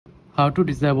How to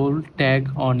disable tag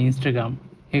on Instagram.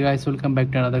 Hey guys, welcome back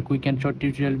to another quick and short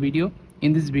tutorial video.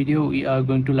 In this video we are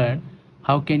going to learn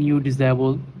how can you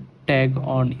disable tag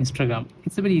on Instagram.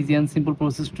 It's a very easy and simple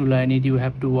process to learn it. You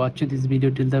have to watch this video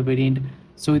till the very end.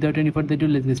 So without any further ado,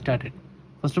 let's get started.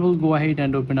 First of all, go ahead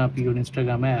and open up your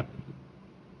Instagram app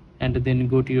and then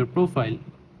go to your profile.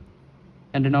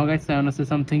 And now guys, I want to say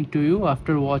something to you.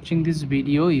 After watching this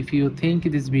video, if you think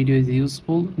this video is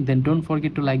useful, then don't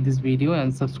forget to like this video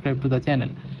and subscribe to the channel.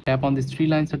 Tap on these three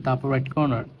lines at the upper right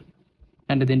corner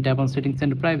and then tap on settings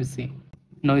and privacy.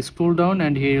 Now scroll down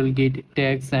and here you'll get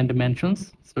tags and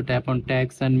mentions. So tap on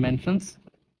tags and mentions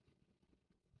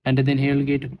and then here you'll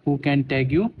get who can tag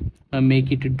you.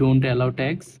 Make it don't allow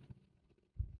tags.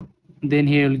 Then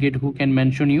here you'll get who can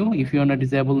mention you. If you want to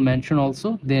disable mention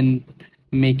also, then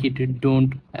make it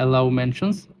don't allow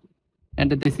mentions.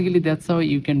 And basically that's how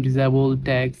you can disable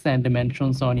tags and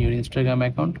mentions on your Instagram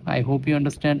account. I hope you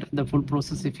understand the full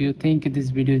process. If you think this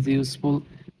video is useful,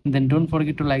 then don't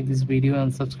forget to like this video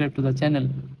and subscribe to the channel.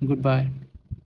 Goodbye.